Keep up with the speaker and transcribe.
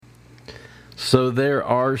So there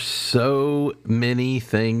are so many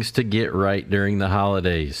things to get right during the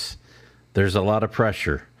holidays. There's a lot of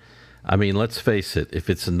pressure. I mean, let's face it. If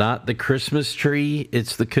it's not the Christmas tree,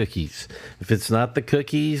 it's the cookies. If it's not the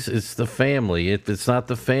cookies, it's the family. If it's not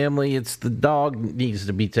the family, it's the dog needs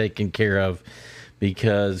to be taken care of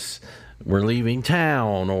because we're leaving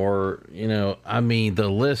town or, I mean, the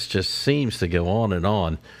list just seems to go on and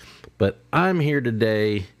on. But I'm here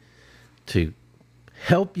today to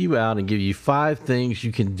help you out and give you 5 things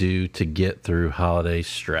you can do to get through holiday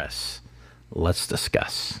stress. Let's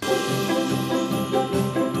discuss.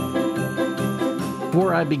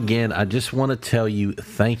 Before I begin, I just want to tell you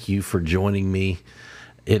thank you for joining me.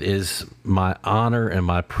 It is my honor and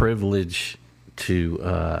my privilege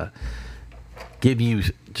to give you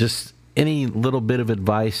just any little bit of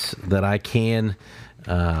advice that I can.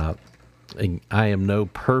 I am no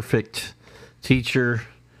perfect teacher,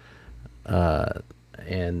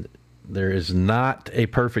 and there is not a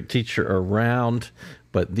perfect teacher around,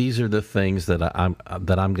 but these are the things that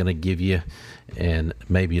I'm going to give you, and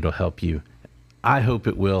maybe it'll help you. I hope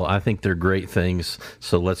it will. I think they're great things.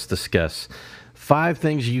 So let's discuss 5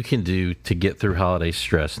 things you can do to get through holiday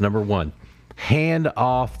stress. Number 1, hand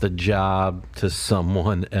off the job to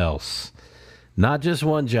someone else. Not just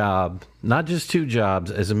one job, not just 2 jobs,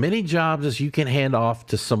 as many jobs as you can hand off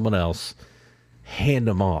to someone else, hand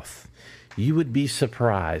them off. You would be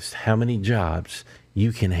surprised how many jobs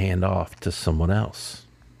you can hand off to someone else.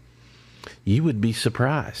 You would be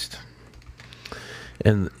surprised.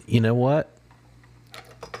 And you know what?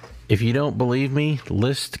 If you don't believe me,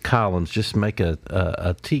 list columns. Just make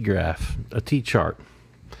a T-graph, a T-chart.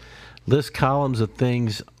 List columns of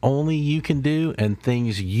things only you can do and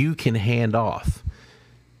things you can hand off.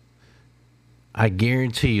 I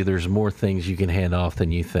guarantee you there's more things you can hand off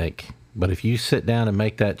than you think. But if you sit down and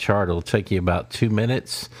make that chart, it'll take you about 2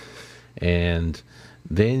 minutes. And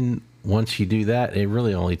then once you do that, it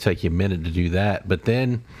really only take you a minute to do that. But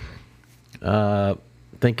then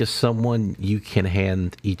think of someone you can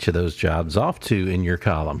hand each of those jobs off to in your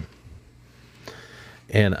column.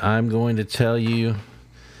 And I'm going to tell you,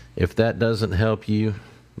 if that doesn't help you,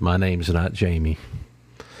 my name's not Jamie.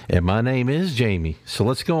 And my name is Jamie. So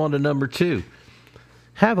let's go on to number 2.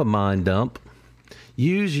 Have a mind dump.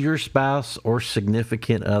 Use your spouse or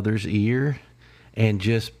significant other's ear and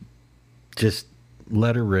just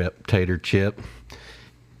let her rip, tater chip.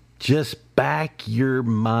 Just back your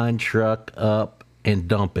mind truck up and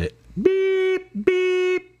dump it. Beep,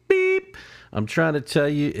 beep, beep. I'm trying to tell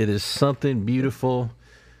you, it is something beautiful.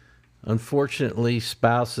 Unfortunately,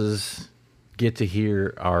 spouses get to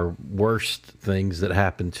hear our worst things that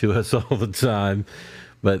happen to us all the time,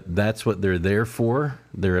 but that's what they're there for.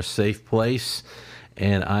 They're a safe place,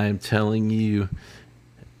 and I am telling you,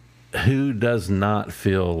 who does not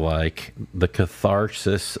feel like the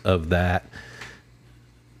catharsis of that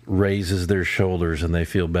raises their shoulders and they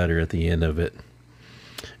feel better at the end of it?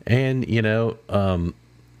 And,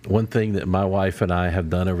 one thing that my wife and I have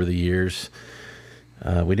done over the years,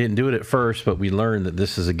 we didn't do it at first, but we learned that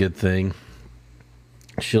this is a good thing.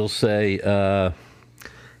 She'll say,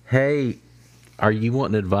 hey, are you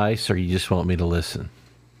wanting advice or you just want me to listen?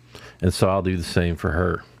 And so I'll do the same for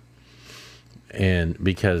her. And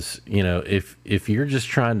because, if you're just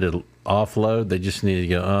trying to offload, they just need to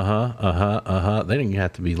go, They don't even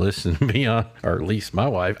have to be listening to me, or at least my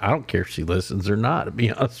wife. I don't care if she listens or not, to be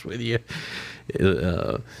honest with you.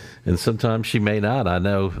 And sometimes she may not. I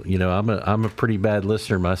know, I'm a pretty bad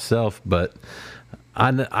listener myself, but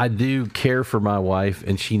I do care for my wife,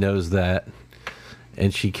 and she knows that,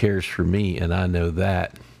 and she cares for me, and I know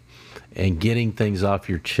that. And getting things off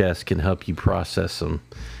your chest can help you process them,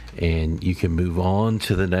 and you can move on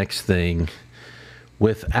to the next thing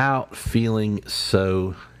without feeling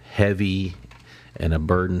so heavy and a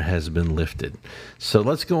burden has been lifted. So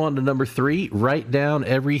let's go on to number 3. Write down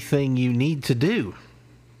everything you need to do.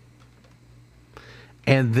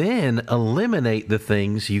 And then eliminate the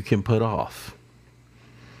things you can put off.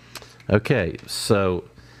 Okay, so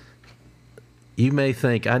you may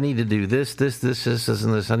think, I need to do this, and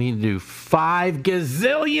this. I need to do 5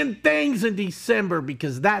 gazillion things in December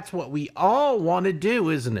because that's what we all want to do,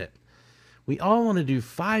 isn't it? We all want to do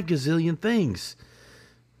 5 gazillion things.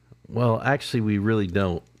 Well, actually, we really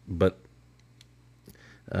don't. But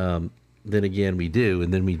then again, we do,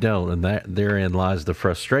 and then we don't. And therein lies the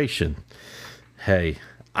frustration. Hey,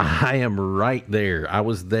 I am right there. I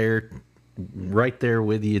was there, right there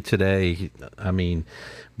with you today. I mean,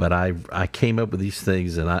 but I came up with these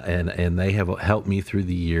things, and they have helped me through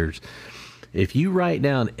the years. If you write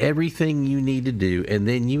down everything you need to do and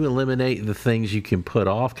then you eliminate the things you can put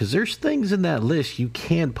off, because there's things in that list you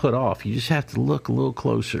can put off. You just have to look a little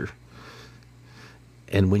closer.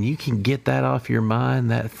 And when you can get that off your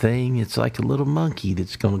mind, that thing, it's like a little monkey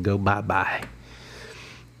that's going to go bye-bye.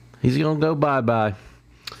 He's going to go bye-bye.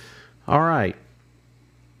 All right.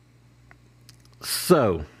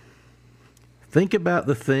 So, think about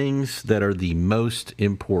the things that are the most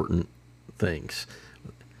important things.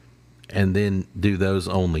 And then do those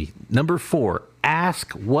only. Number 4,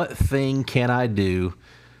 ask what thing can I do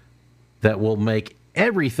that will make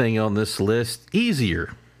everything on this list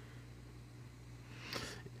easier.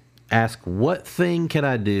 Ask what thing can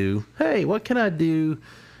I do? Hey, what can I do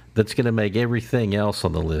that's going to make everything else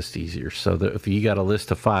on the list easier? So that if you got a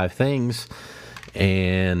list of 5 things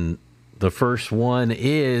and the first one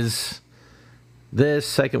is this,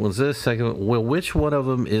 second one's this, well, which one of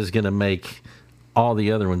them is going to make all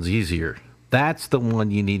the other ones easier? That's the one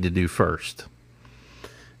you need to do first.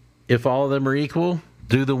 If all of them are equal,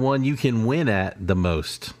 do the one you can win at the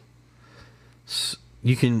most.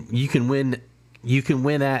 You can win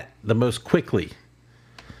at the most quickly.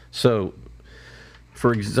 So,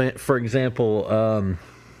 for example,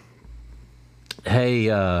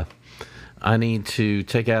 hey, I need to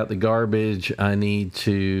take out the garbage. I need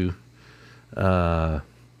to put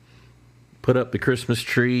up the Christmas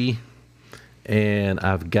tree, and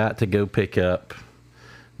I've got to go pick up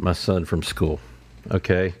my son from school.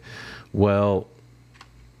 Okay, well,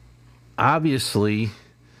 obviously,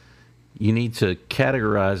 you need to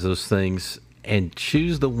categorize those things and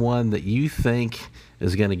choose the one that you think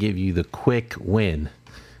is going to give you the quick win,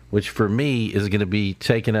 which for me is going to be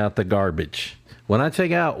taking out the garbage. When I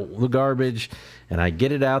take out the garbage and I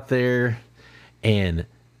get it out there and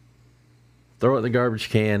throw it in the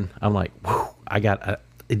garbage can, I'm like, whew,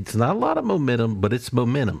 it's not a lot of momentum, but it's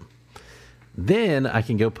momentum. Then I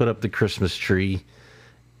can go put up the Christmas tree.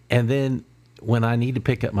 And then when I need to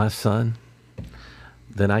pick up my son,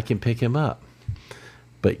 then I can pick him up.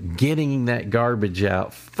 But getting that garbage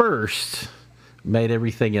out first made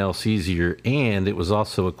everything else easier, and it was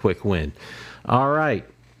also a quick win. All right.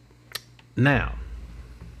 Now,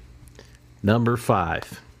 number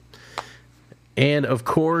 5. And, of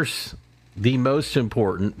course, the most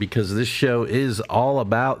important, because this show is all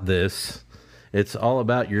about this, it's all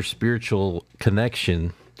about your spiritual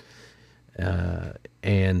connection.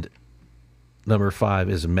 And number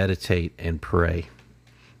 5 is meditate and pray.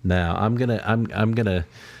 Now, I'm gonna, I've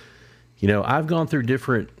gone through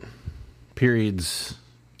different periods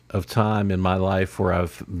of time in my life where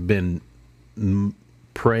I've been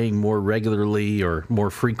praying more regularly or more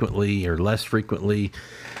frequently or less frequently,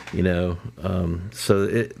 so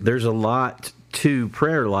there's a lot to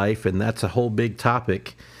prayer life, and that's a whole big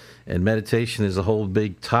topic, and meditation is a whole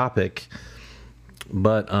big topic.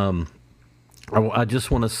 But I just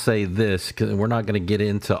want to say this, because we're not going to get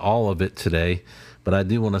into all of it today. But I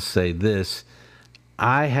do want to say this.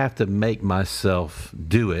 I have to make myself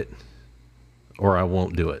do it, or I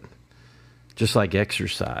won't do it. Just like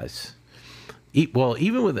exercise. Well,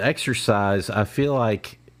 even with exercise, I feel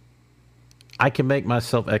like I can make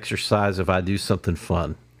myself exercise if I do something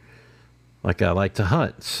fun. Like I like to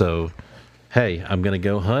hunt. So, hey, I'm going to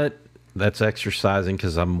go hunt. That's exercising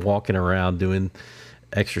because I'm walking around doing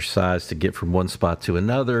exercise to get from one spot to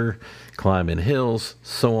another, climbing hills,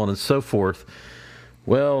 so on and so forth.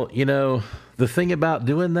 Well, the thing about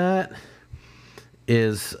doing that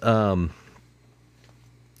is when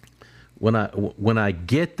I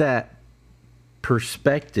get that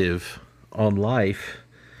perspective on life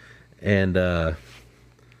and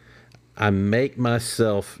I make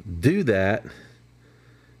myself do that,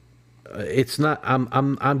 it's not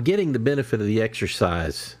I'm getting the benefit of the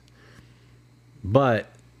exercise, but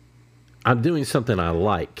I'm doing something I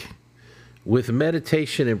like. With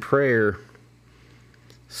meditation and prayer,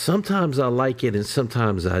 sometimes I like it and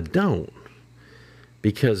sometimes I don't.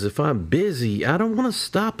 Because if I'm busy, I don't want to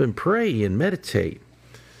stop and pray and meditate.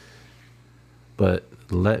 But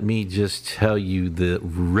let me just tell you the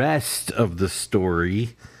rest of the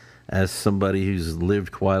story as somebody who's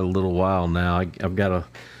lived quite a little while now. I've got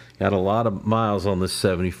a lot of miles on this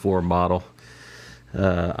 74 model.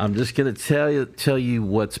 I'm just going to tell you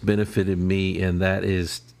what's benefited me, and that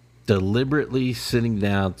is deliberately sitting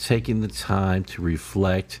down, taking the time to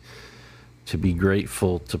reflect, to be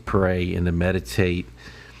grateful, to pray, and to meditate,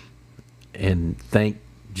 and thank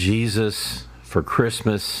Jesus for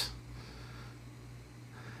Christmas.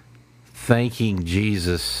 Thanking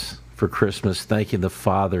Jesus for Christmas, thanking the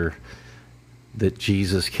Father that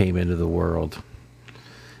Jesus came into the world.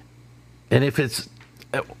 And if it's,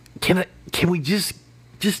 can we just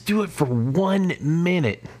Just do it for 1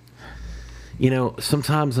 minute. You know,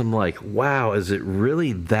 sometimes I'm like, wow, is it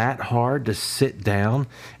really that hard to sit down?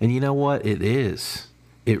 And you know what? It is.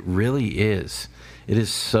 It really is. It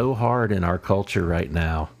is so hard in our culture right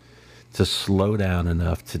now to slow down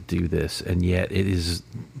enough to do this. And yet it is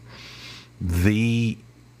the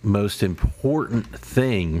most important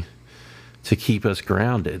thing to keep us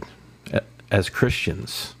grounded as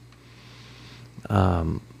Christians.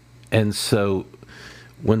 And so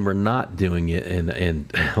when we're not doing it,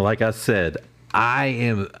 and like I said,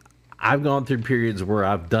 I've gone through periods where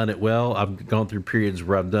I've done it well. I've gone through periods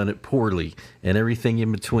where I've done it poorly, and everything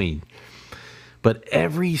in between. But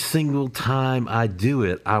every single time I do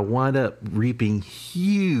it, I wind up reaping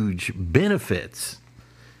huge benefits.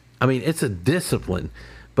 I mean, it's a discipline,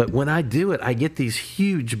 but when I do it, I get these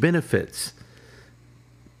huge benefits.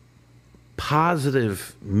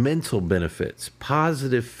 Positive mental benefits,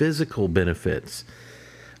 positive physical benefits,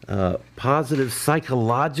 positive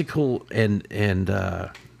psychological and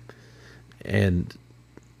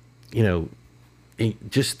you know,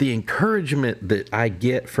 just the encouragement that I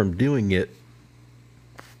get from doing it.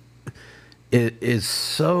 It is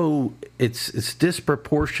so it's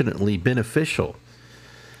disproportionately beneficial.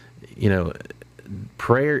 You know,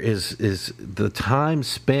 prayer is the time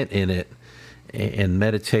spent in it, and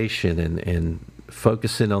meditation and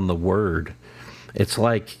focusing on the word. It's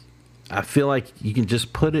like, I feel like you can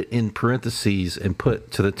just put it in parentheses and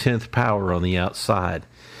put to the 10th power on the outside,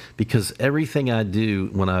 because everything I do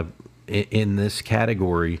when I'm in this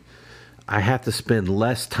category, I have to spend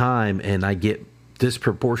less time and I get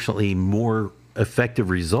disproportionately more effective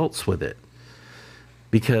results with it.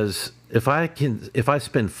 Because if I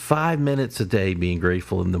spend 5 minutes a day being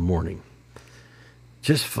grateful in the morning,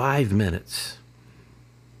 just 5 minutes,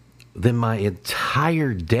 then my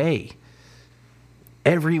entire day,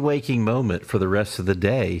 every waking moment for the rest of the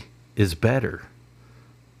day is better.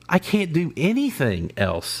 I can't do anything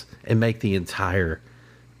else and make the entire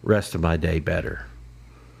rest of my day better.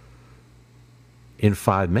 In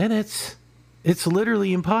 5 minutes, it's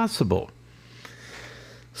literally impossible.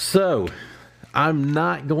 So, I'm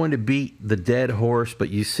not going to beat the dead horse, but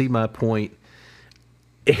you see my point.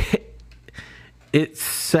 It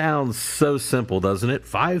sounds so simple, doesn't it?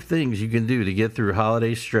 5 things you can do to get through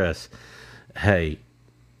holiday stress. Hey,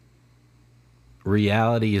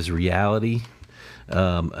 reality is reality.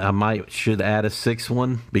 I should add a 6th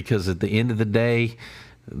one, because at the end of the day,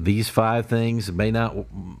 these 5 things may not,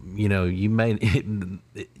 you know, you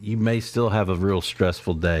may still have a real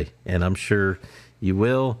stressful day, and I'm sure you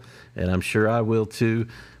will, and I'm sure I will too.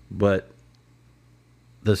 But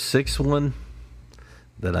the 6th one,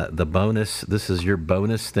 the bonus, this is your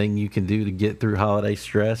bonus thing you can do to get through holiday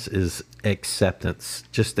stress, is acceptance.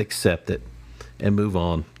 Just accept it and move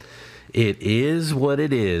on. It is what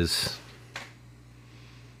it is,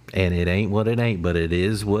 and it ain't what it ain't, but it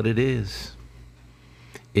is what it is.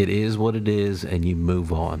 It is what it is, and you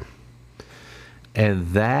move on. And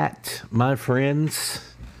that, my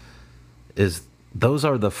friends, those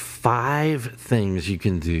are the 5 things you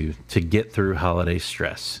can do to get through holiday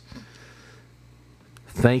stress.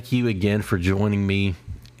 Thank you again for joining me,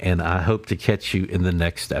 and I hope to catch you in the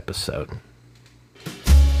next episode.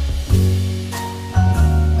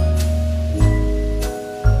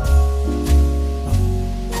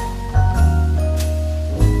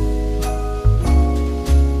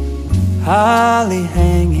 Holly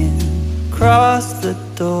hanging across the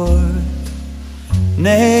door,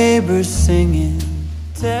 neighbors singing,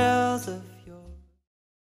 tell